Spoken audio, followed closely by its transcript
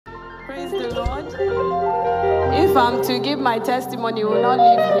Praise the Lord. If I'm to give my testimony, we will not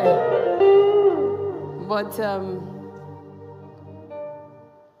leave here. But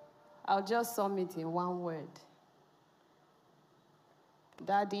I'll just sum it in one word.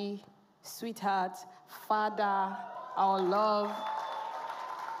 Daddy, sweetheart, Father, our love.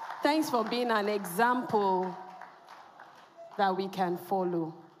 Thanks for being an example that we can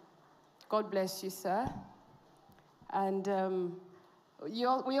follow. God bless you, sir. And we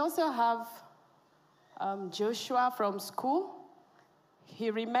also have Joshua from school. He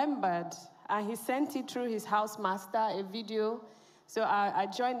remembered, and he sent it through his housemaster, a video. So I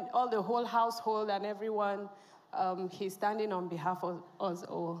joined all the whole household and everyone. He's standing on behalf of us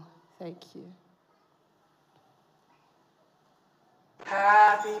all. Thank you.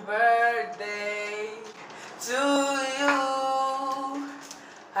 Happy birthday to you.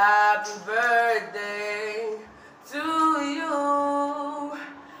 Happy birthday to you.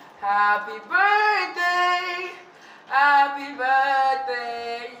 Happy birthday. Happy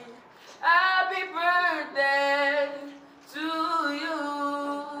birthday. Happy birthday to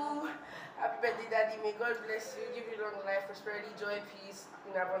you. Happy birthday, Daddy. May God bless you, give you long life, prosperity, joy, peace,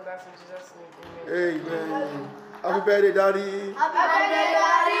 in abundance in Jesus' name. Amen. Amen. Happy birthday, Daddy. Happy birthday,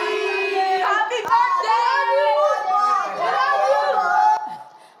 Daddy. Happy birthday.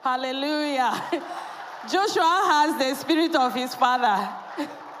 Hallelujah. Joshua has the spirit of his father.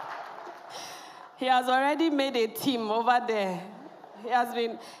 He has already made a team over there.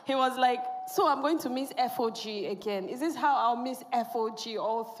 He was like, so I'm going to miss FOG again. Is this how I'll miss FOG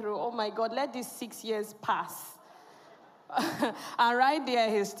all through? Oh my God, let these 6 years pass. And right there,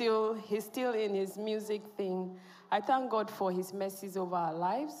 he's still in his music thing. I thank God for his mercies over our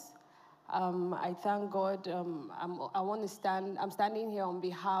lives. I thank God. I'm standing here on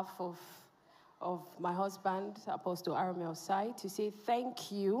behalf of my husband, Apostle Arome Osayi'S, to say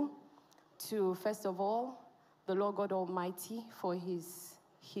thank you to, first of all, the Lord God Almighty for his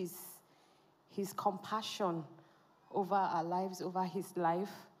compassion over our lives, over his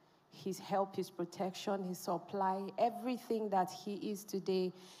life, his help, his protection, his supply. Everything that he is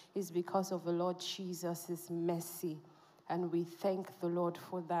today is because of the Lord Jesus' mercy. And we thank the Lord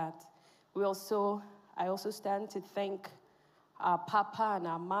for that. I also stand to thank our Papa and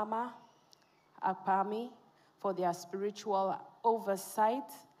our Mama, Akpami, for their spiritual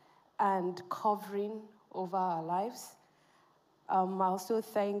oversight and covering over our lives. I also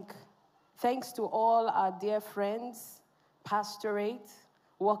thanks to all our dear friends, pastorate,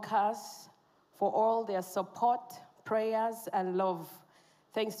 workers, for all their support, prayers, and love.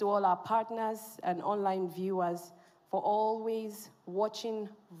 Thanks to all our partners and online viewers for always watching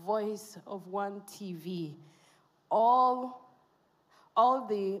Voice of One TV. All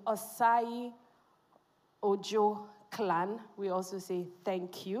the Osayi Ojo clan, we also say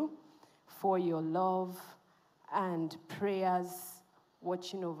thank you for your love and prayers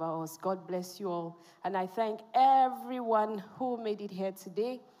watching over us. God bless you all. And I thank everyone who made it here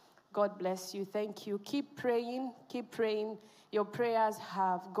today. God bless you. Thank you. Keep praying. Keep praying. Your prayers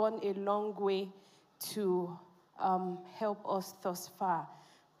have gone a long way to help us thus far.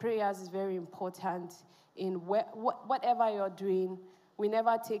 Prayers is very important in whatever you're doing. We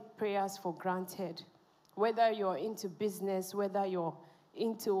never take prayers for granted. Whether you're into business, whether you're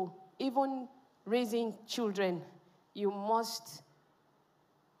into even raising children, you must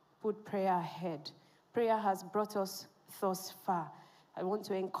put prayer ahead. Prayer has brought us thus far. I want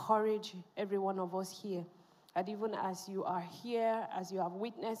to encourage every one of us here that even as you are here, as you have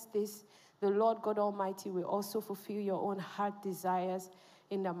witnessed this, the Lord God Almighty will also fulfill your own heart desires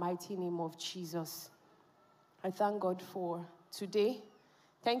in the mighty name of Jesus. I thank God for today.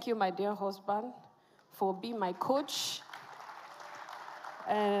 Thank you, my dear husband, for being my coach.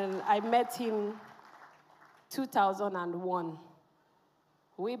 And I met him 2001.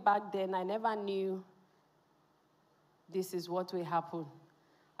 Way back then, I never knew this is what will happen.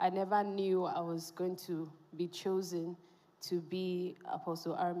 I never knew I was going to be chosen to be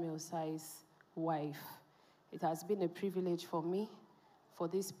Apostle Arome Osayi'S wife. It has been a privilege for me. For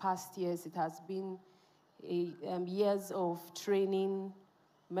these past years, it has been years of training,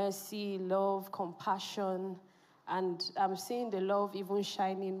 mercy, love, compassion, and I'm seeing the love even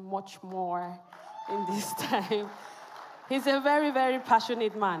shining much more in this time. He's a very, very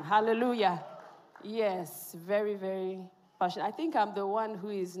passionate man. Hallelujah. Yes, very, very passionate. I think I'm the one who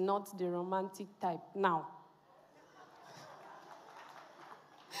is not the romantic type now.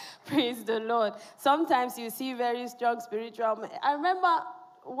 Praise the Lord. Sometimes you see very strong spiritual. I remember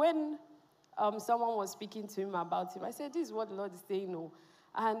when someone was speaking to him about him, I said, this is what the Lord is saying, no.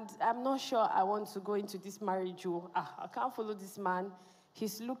 And I'm not sure I want to go into this marriage. I can't follow this man.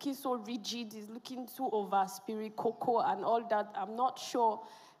 He's looking so rigid. He's looking too over spirit cocoa and all that. I'm not sure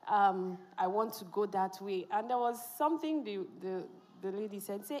I want to go that way. And there was something the lady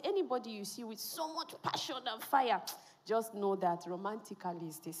said, say, anybody you see with so much passion and fire, just know that romantically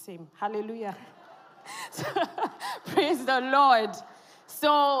is the same. Hallelujah. So, praise the Lord.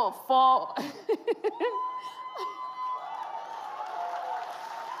 So for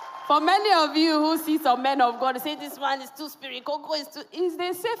for many of you who see some men of God, say this one is too spiritual, is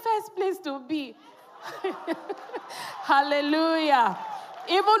the safest place to be. Hallelujah.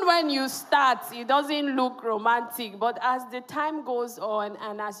 Even when you start, it doesn't look romantic, but as the time goes on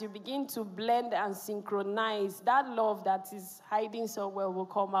and as you begin to blend and synchronize, that love that is hiding so well will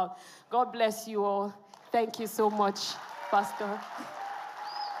come out. God bless you all. Thank you so much, Pastor.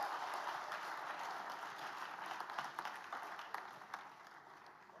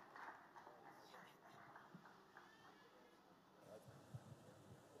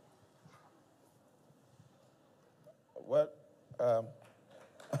 Well, amen.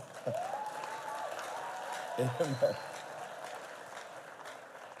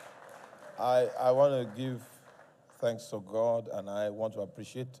 I want to give thanks to God, and I want to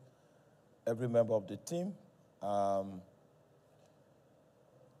appreciate every member of the team.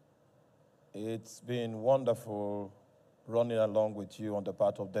 It's been wonderful running along with you on the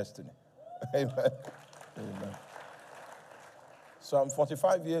path of destiny. Amen. Amen. So I'm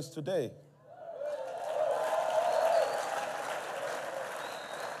 45 years today.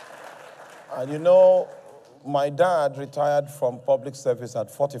 And you know, my dad retired from public service at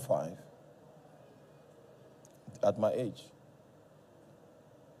 45, at my age.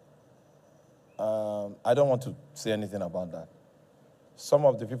 I don't want to say anything about that. Some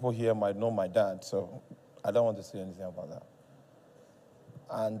of the people here might know my dad, so I don't want to say anything about that.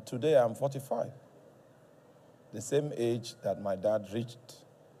 And today I'm 45, the same age that my dad reached,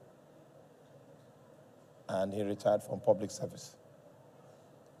 and he retired from public service.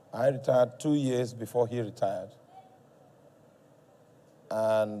 I retired 2 years before he retired.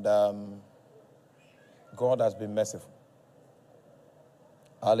 And God has been merciful.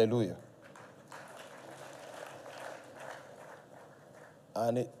 Hallelujah.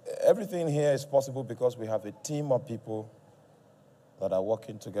 And everything here is possible because we have a team of people that are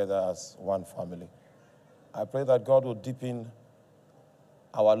working together as one family. I pray that God will deepen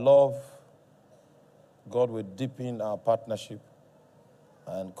our love, God will deepen our partnership,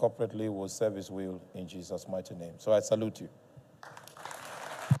 and corporately will serve His will in Jesus' mighty name. So I salute you.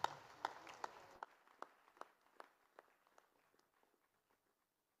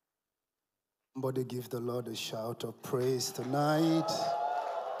 Somebody give the Lord a shout of praise tonight.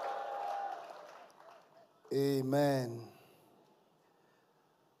 Amen.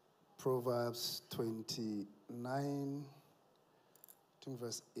 Proverbs 29, I think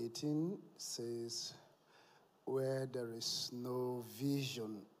verse 18 says, where there is no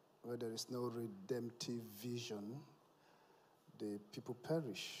vision, where there is no redemptive vision, the people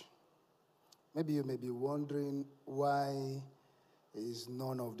perish. Maybe you may be wondering why is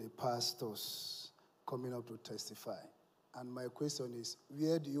none of the pastors coming up to testify. And my question is,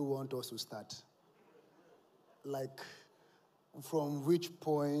 where do you want us to start? Like, from which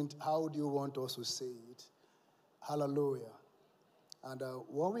point, how do you want us to say it? Hallelujah. And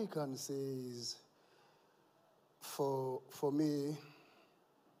what we can say is, for me,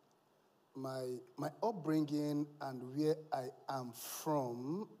 my upbringing and where I am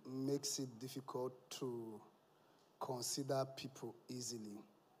from makes it difficult to consider people easily,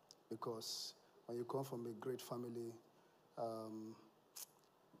 because when you come from a great family,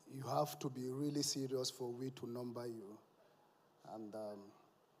 you have to be really serious for we to number you. And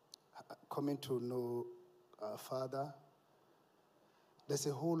coming to know our Father, there's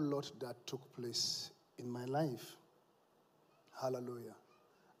a whole lot that took place in my life. Hallelujah.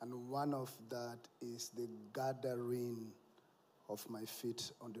 And one of that is the gathering of my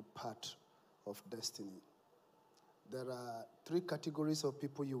feet on the path of destiny. There are 3 categories of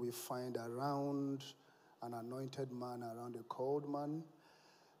people you will find around an anointed man, around a called man.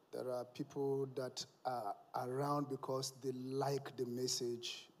 There are people that are around because they like the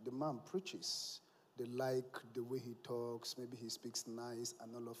message the man preaches. They like the way he talks. Maybe he speaks nice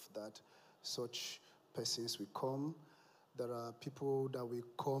and all of that. Such persons will come. There are people that will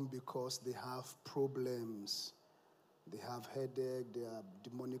come because they have problems. They have headache. They are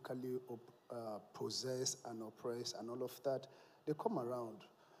demonically possessed and oppressed and all of that. They come around.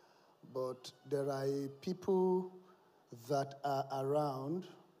 But there are people that are around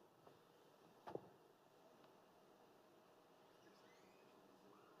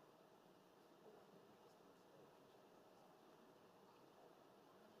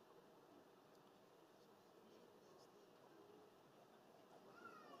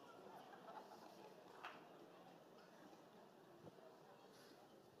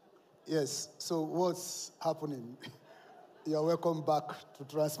Yes, so what's happening? You're welcome back to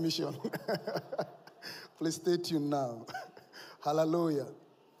transmission. Please stay tuned now. Hallelujah.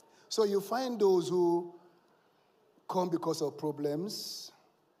 So you find those who come because of problems.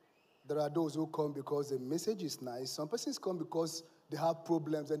 There are those who come because the message is nice. Some persons come because they have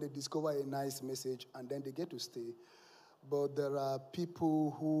problems and they discover a nice message and then they get to stay. But there are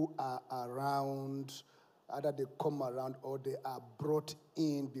people who are around, either they come around or they are brought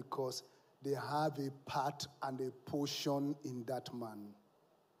in because they have a part and a portion in that man.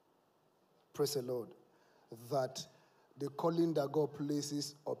 Praise the Lord. That the calling that God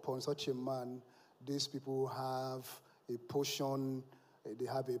places upon such a man, these people have a portion, they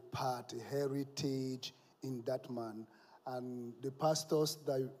have a part, a heritage in that man. And the pastors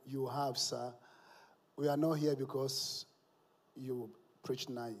that you have, sir, we are not here because you preach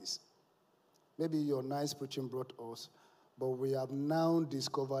nice. Maybe your nice preaching brought us, but we have now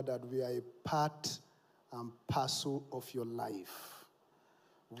discovered that we are a part and parcel of your life.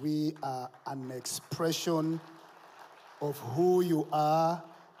 We are an expression of who you are.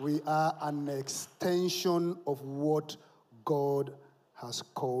 We are an extension of what God has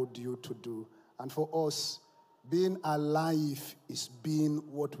called you to do. And for us, being alive is being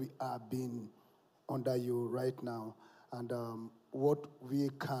what we are being under you right now. And what we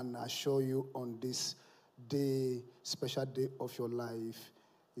can assure you on this day, special day of your life,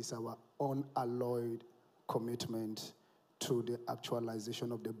 is our unalloyed commitment to the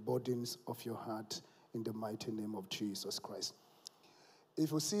actualization of the burdens of your heart in the mighty name of Jesus Christ.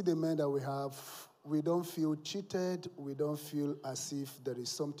 If you see the men that we have, we don't feel cheated. We don't feel as if there is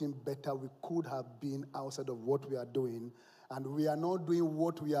something better we could have been outside of what we are doing. And we are not doing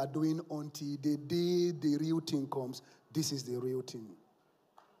what we are doing until the day the real thing comes. This is the real thing.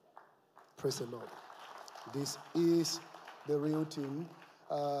 Praise the Lord. This is the real thing.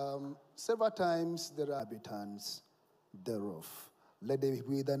 Several times there are inhabitants thereof. Let the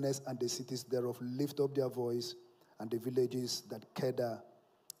wilderness and the cities thereof lift up their voice, and the villages that Kedar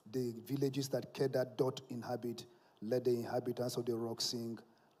doth inhabit, let the inhabitants of the rock sing,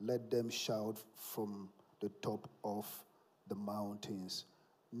 let them shout from the top of the mountains.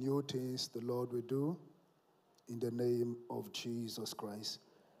 New things the Lord will do in the name of Jesus Christ.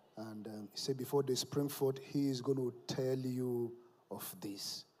 And he said before they spring forth, he is going to tell you of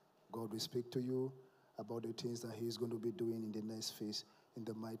this. God will speak to you about the things that he is going to be doing in the next phase in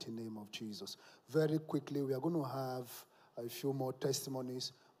the mighty name of Jesus. Very quickly, we are going to have a few more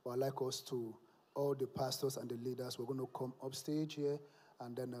testimonies, but I'd like us to, all the pastors and the leaders, we're going to come upstage here,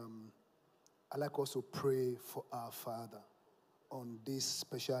 and then I'd like us to pray for our Father on this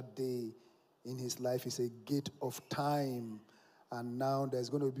special day in his life. It's a gate of time, and now there's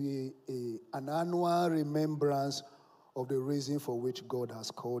going to be an annual remembrance of the reason for which God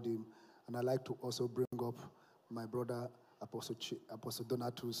has called him. And I'd like to also bring up my brother, Apostle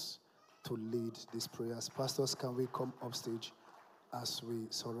Donatus, to lead these prayers. Pastors, can we come upstage as we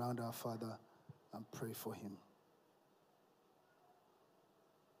surround our Father and pray for him?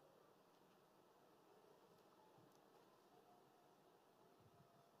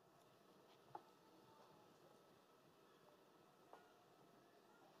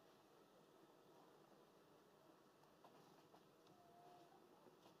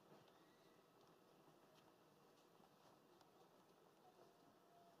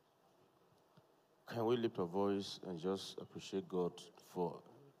 Can we lift our voice and just appreciate God for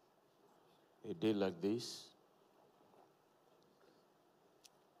a day like this?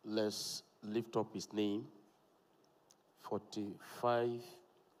 Let's lift up his name. 45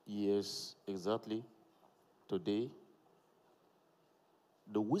 years exactly today.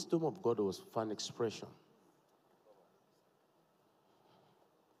 The wisdom of God was found expression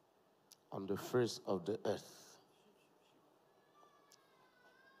on the face of the earth.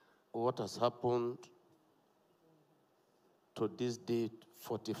 What has happened to this date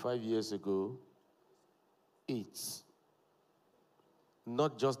 45 years ago, it's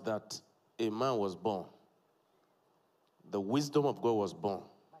not just that a man was born. The wisdom of God was born.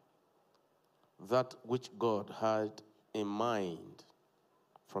 That which God had in mind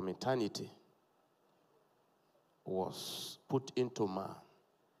from eternity was put into man,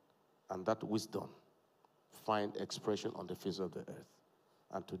 and that wisdom find expression on the face of the earth.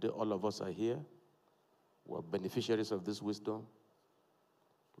 And today all of us are here. We're beneficiaries of this wisdom.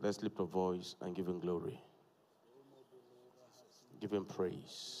 Let's lift a voice and give him glory. Give him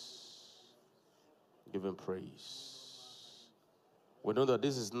praise. Give him praise. We know that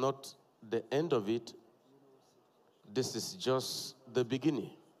this is not the end of it. This is just the beginning.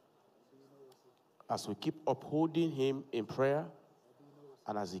 As we keep upholding him in prayer,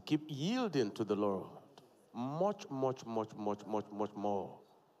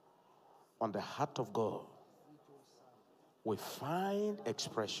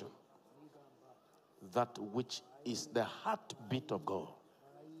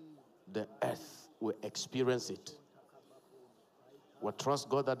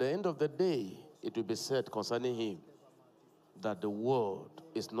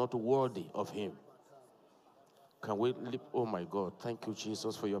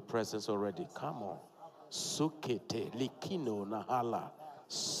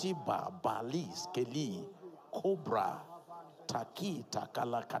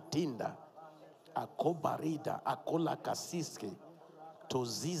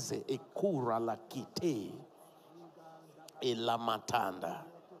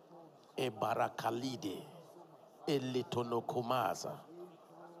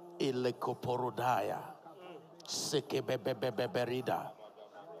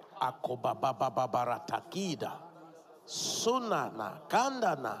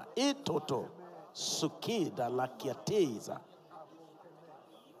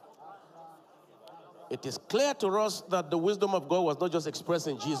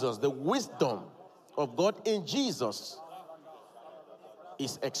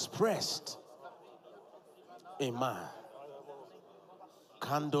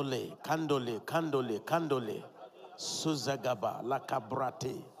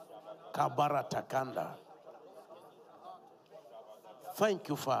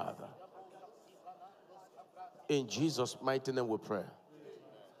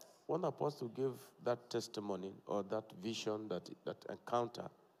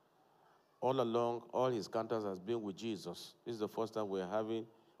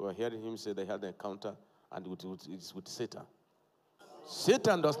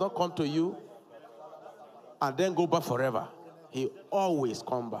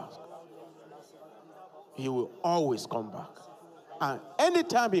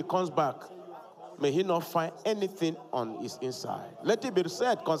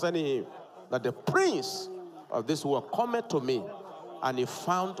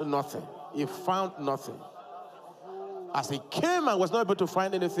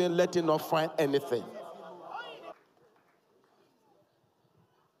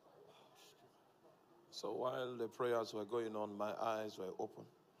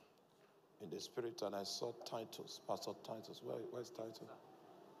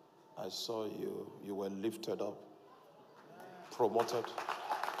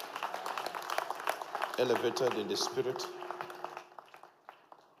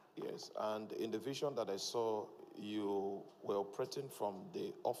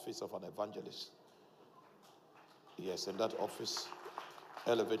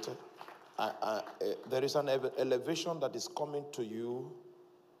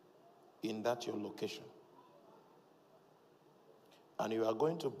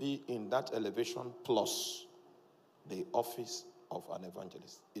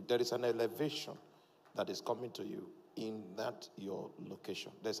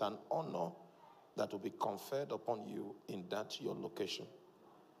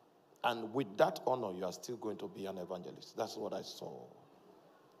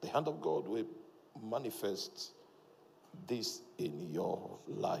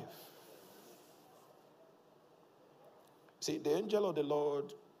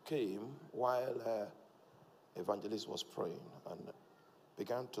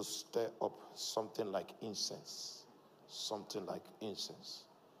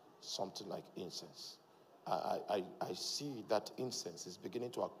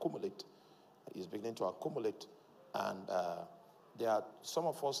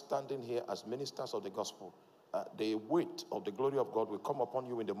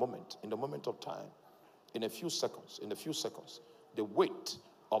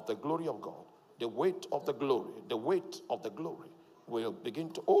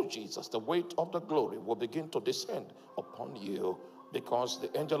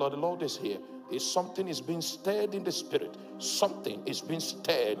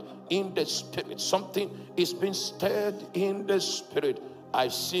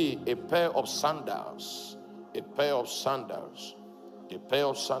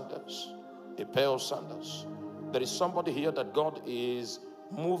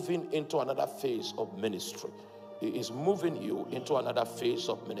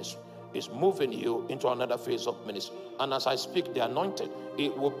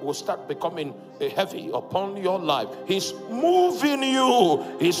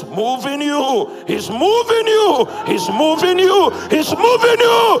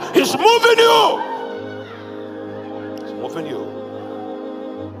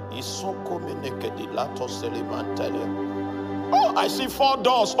 Oh, I see 4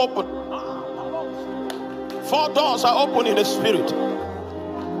 doors open. 4 doors are open in the spirit.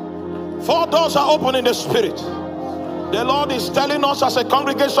 4 doors are open in the spirit. The Lord is telling us as a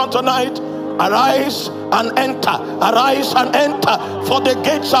congregation tonight, arise and enter. Arise and enter. For the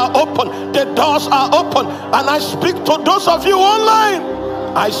gates are open. The doors are open. And I speak to those of you online.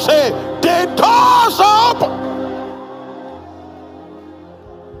 I say, the doors are open.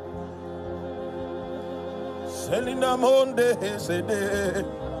 Selina monde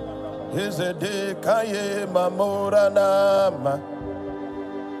hezede kaye mamora nama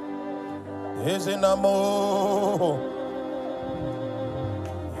hezinamo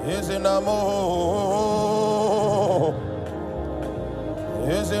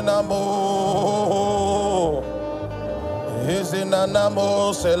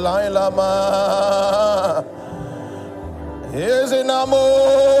hezinanamo selailama hezinamo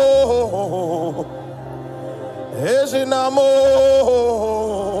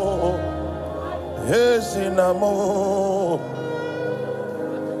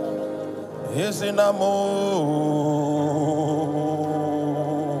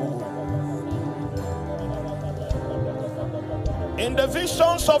In the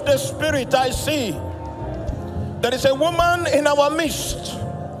visions of the Spirit, I see there is a woman in our midst.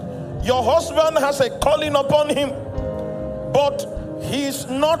 Your husband has a calling upon him, but he is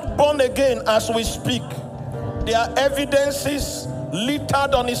not born again as we speak. There are evidences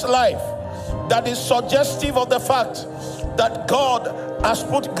littered on his life that is suggestive of the fact that God has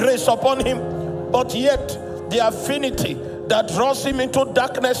put grace upon him, but yet the affinity that draws him into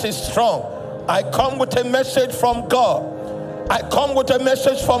darkness is strong. I come with a message from God. I come with a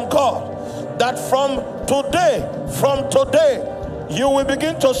message from God that from today, you will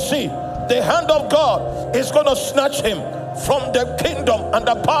begin to see the hand of God is going to snatch him from the kingdom and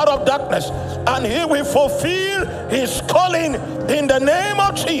the power of darkness, and he will fulfill his calling in the name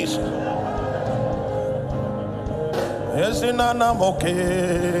of Jesus.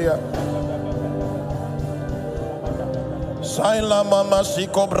 Saila mama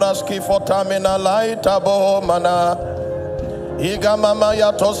siko braski fotamina laita bo mana iga mama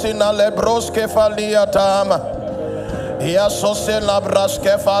ya tosina lebroske falia tama ya sose la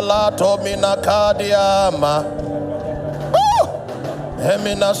braske falato mina kadiama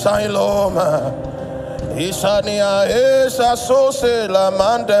emina sailoma isania esa sose la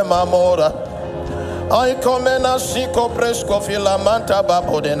mande mamora ai komena siko presko filamanta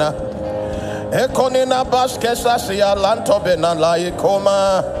babodena ekonina baske sasia lanto benala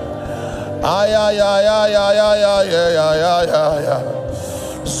ikoma ay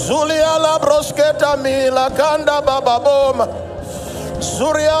Zulia la brosketa mila kanda bababoma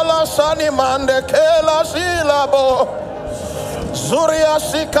Zuria la sani mande kela silabo Zuria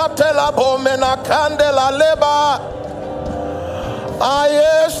sikatela bomena kandela leba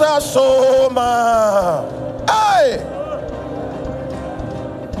ayesa soma ay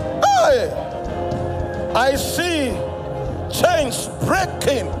I see chains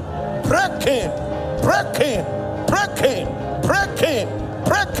breaking.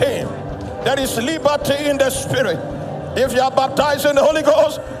 There is liberty in the spirit. If you are baptized in the Holy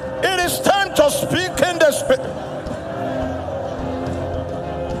Ghost, it is time to speak in the spirit.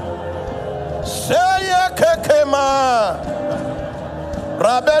 Seye kekema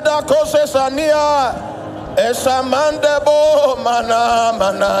Rabeda kose sania esamande bo mana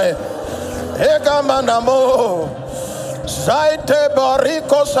manae ega manamo zaite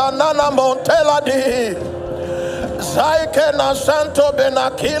bariko sanana montela di zaike na santo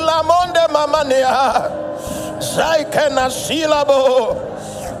benakila monde mamania zaike na silabo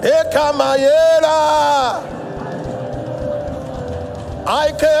eka mayera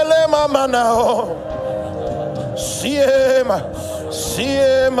aikele mamanao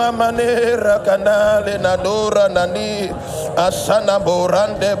siema manera kanale nadora nani asana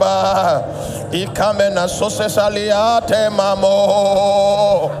borande ba ikame na sose saliate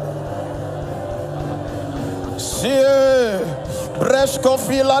mamo sie bresco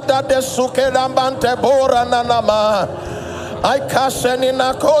filada de suke lambante bora nanama aikaseni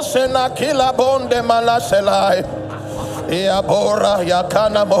na kose na kila bonde malaselai ya bora ya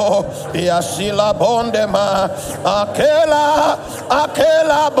kanamo ya sila bonde ma akela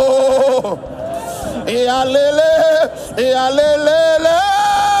bo ya lele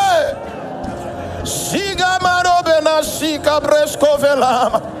siga marobe na sika bresco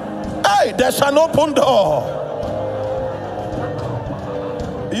velama. Hey, there's an open door.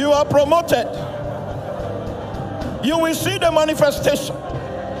 You are promoted. You will see the manifestation.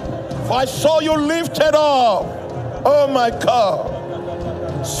 For I saw you lifted up. Oh my God.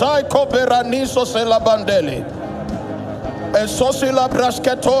 Saiko beraniso se la bandeli. Esosila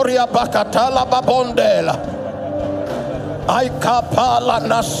brasketoria bakatala babondela. Aikapala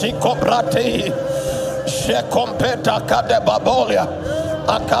nasiko brati. Shekompeta kade babolia.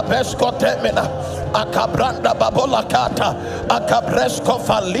 Akabesko temina. Akabranda babola kata. Akabresko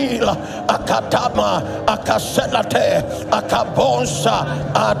falila. Akatama. Akaselate. Akabonsa.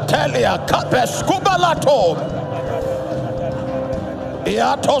 Atelia. Kabeskubalato.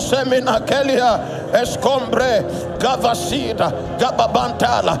 Iato semina kelia. Escombre, Gavasida,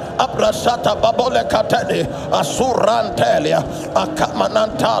 Gababantala, Abrasata, Babole Katedi, Asurantelia,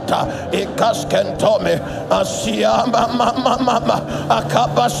 Akamanantata, Ikaskentome, Asiama Mama,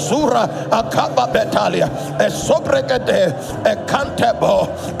 Akabasura, Akababetalia, Esobregede, Ekantebo,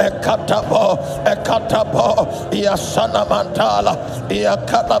 Ekatabo, Iasana Mantala,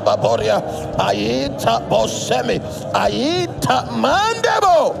 Iakatababoria, Aita Bosemi, Aita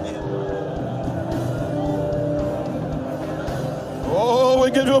Mandebo. Oh, we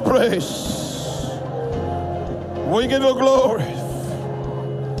give you praise. We give you glory.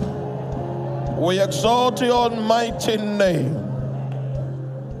 We exalt your mighty name.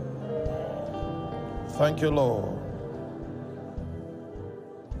 Thank you, Lord.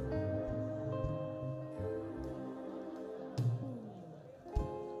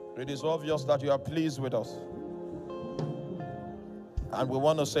 It is obvious that you are pleased with us. And we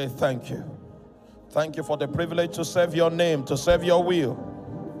want to say thank you. Thank you for the privilege to serve your name, to serve your will.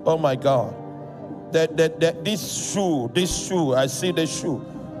 Oh my God. This shoe, I see the shoe.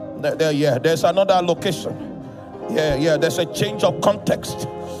 Yeah, there's another location. Yeah, there's a change of context.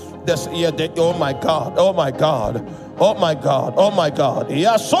 Oh my God, oh my God, oh my God, oh my God.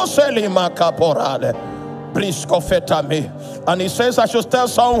 And he says I should tell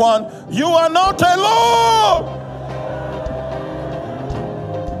someone, you are not alone.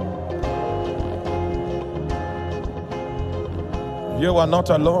 You are not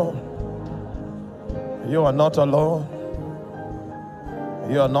alone. You are not alone.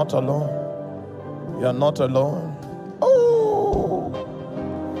 You are not alone. You are not alone. Oh.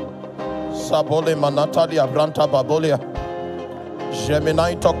 Sabole manatalia branta babolia.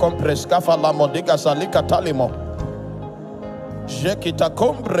 Gemini to comprescafa la modiga salika talimo. Jekita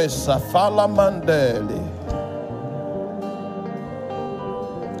compresa fala mandeli.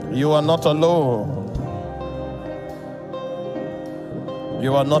 You are not alone.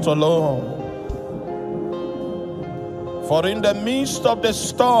 You are not alone. For in the midst of the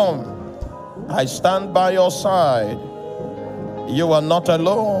storm, I stand by your side. You are not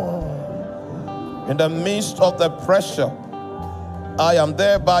alone. In the midst of the pressure, I am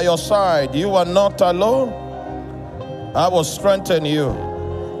there by your side. You are not alone. I will strengthen you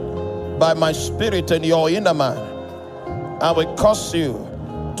by my spirit in your inner man. I will cause you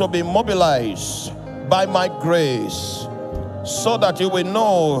to be mobilized by my grace, so that you will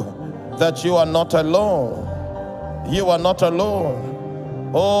know that you are not alone. You are not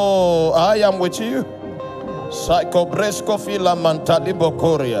alone. Oh, I am with you. Psychobresco fila mantalibo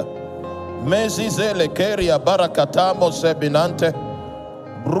korea. Mezizele keria barakatamo sebinante.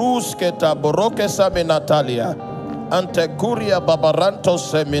 Brusketa boroke saminatalia. Ante curia babaranto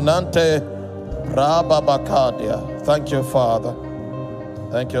seminante. Rababakadia. Thank you, Father.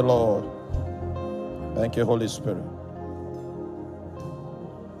 Thank you, Lord. Thank you, Holy Spirit.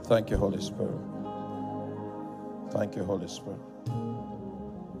 Thank you, Holy Spirit. Thank you, Holy Spirit.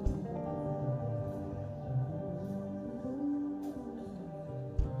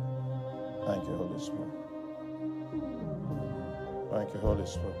 Thank you, Holy Spirit. Thank you, Holy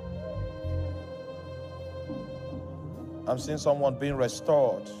Spirit. I'm seeing someone being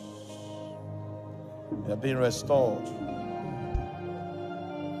restored. They're being restored.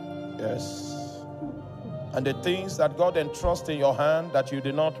 Yes. And the things that God entrusts in your hand that you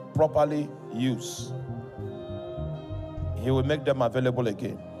did not properly use, He will make them available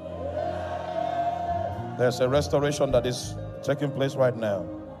again. There's a restoration that is taking place right now.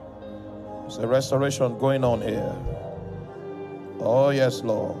 There's a restoration going on here. Oh, yes,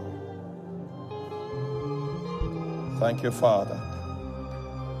 Lord. Thank you, Father.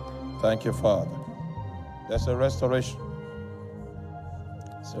 Thank you, Father. There's a restoration.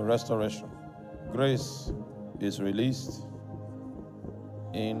 It's a restoration. Grace is released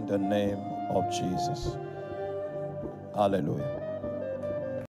in the name of Jesus. Hallelujah.